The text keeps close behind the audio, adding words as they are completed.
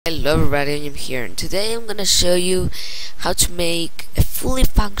Hello everybody, I'm here, and today I'm gonna show you how to make a fully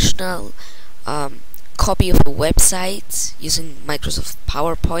functional copy of a website using Microsoft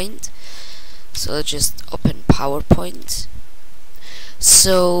PowerPoint. So let's just open PowerPoint.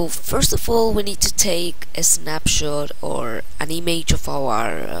 So first of all, we need to take a snapshot or an image of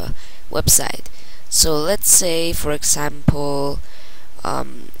our website. So let's say, for example,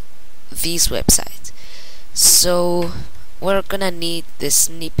 this website. So we're gonna need the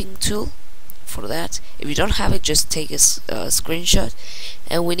snipping tool for that. If you don't have it, just take a screenshot,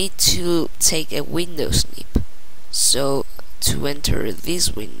 and we need to take a window snip. So to enter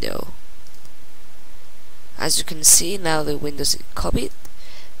this window, as you can see now, the window's copied.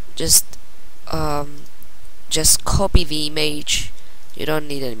 Just copy the image. You don't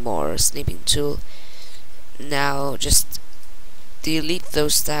need any more snipping tool. Now just delete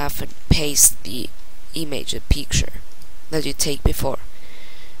those stuff and paste the image, the picture that you take before.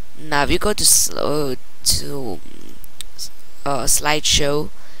 Now if you go to slideshow,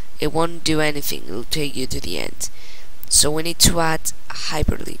 it won't do anything. It will take you to the end. So we need to add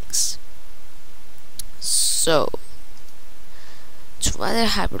hyperlinks. So to add a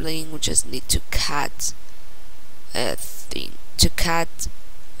hyperlink, we just need to cut a thing, to cut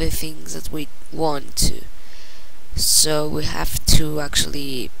the things that we want to. So we have to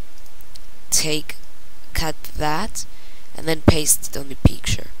actually cut that and then paste it on the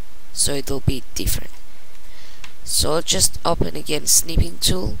picture, so it'll be different. So I'll just open again snipping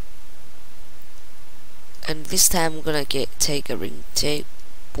tool, and this time we're gonna take a ring tape,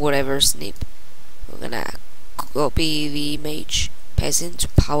 whatever snip. We're gonna copy the image, paste it into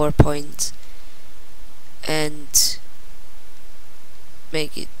PowerPoint, and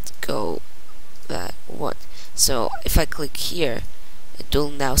make it go that one. So if I click here, it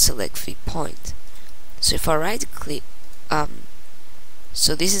will now select the point. So if I right click,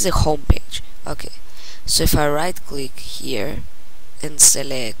 so this is a home page. Okay, so if I right click here and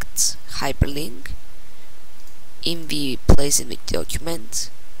select hyperlink in the place in the document,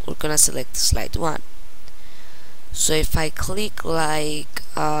 we're gonna select slide 1. So if I click like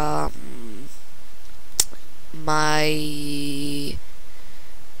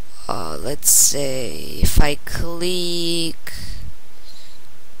let's say if I click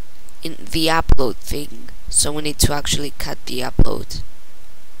in the upload thing, so we need to actually cut the upload.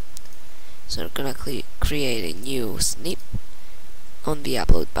 So we're gonna create a new snip on the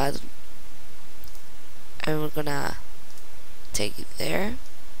upload button, and we're gonna take it there,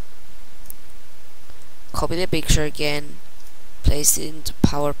 copy the picture again, place it into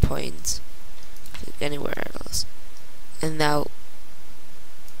PowerPoint, click anywhere else, and now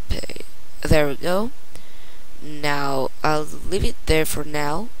there we go. Now I'll leave it there for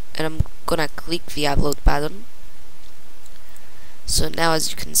now, and I'm gonna click the upload button. So now, as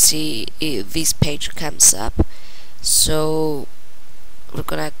you can see, this page comes up. So we're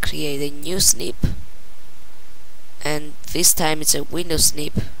gonna create a new snip, and this time it's a window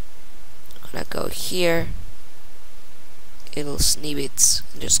snip. I'm gonna go here, it'll snip it,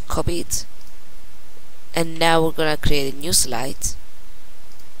 and just copy it, and now we're gonna create a new slide,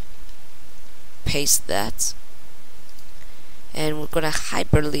 paste that, and we're gonna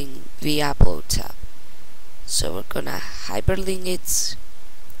hyperlink the upload tab. So we're gonna hyperlink it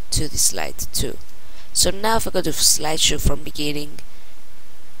to the slide 2. So now if I go to slideshow from beginning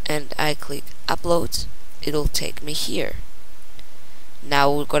and I click upload, it'll take me here.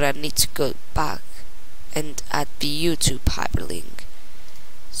 Now we're gonna need to go back and add the YouTube hyperlink.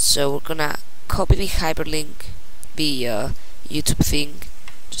 So we're gonna copy the hyperlink, the YouTube thing,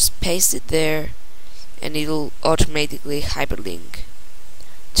 just paste it there, and it'll automatically hyperlink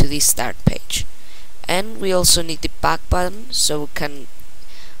to the start page. And we also need the back button, so we can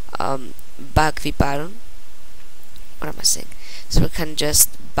back the button. What am I saying? So we can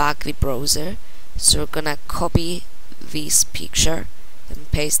just back the browser. So we're gonna copy this picture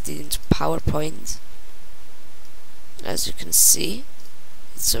and paste it into PowerPoint. As you can see,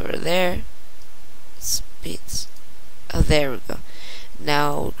 it's over there. It's a bit. Oh, there we go.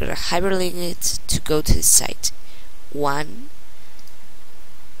 Now we're gonna hyperlink it to go to the site 1.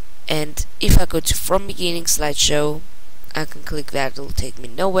 And if I go to from beginning slideshow, I can click that, it'll take me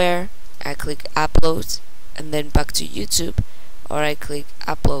nowhere. I click upload and then back to YouTube, or I click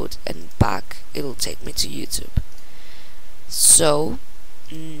upload and back, it'll take me to YouTube. So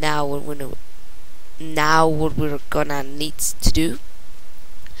now what we're gonna need to do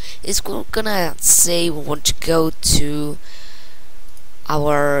is we're gonna say we want to go to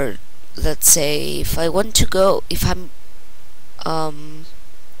our, let's say if I'm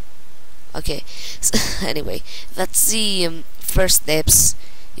okay, so anyway, that's the first steps.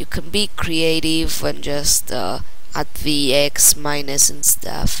 You can be creative and just add the X minus and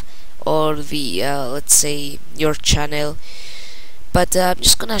stuff, or the let's say your channel. But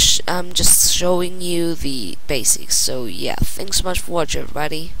I'm just showing you the basics. So yeah, thanks so much for watching,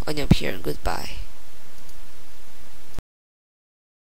 everybody. Oniaom here, and goodbye.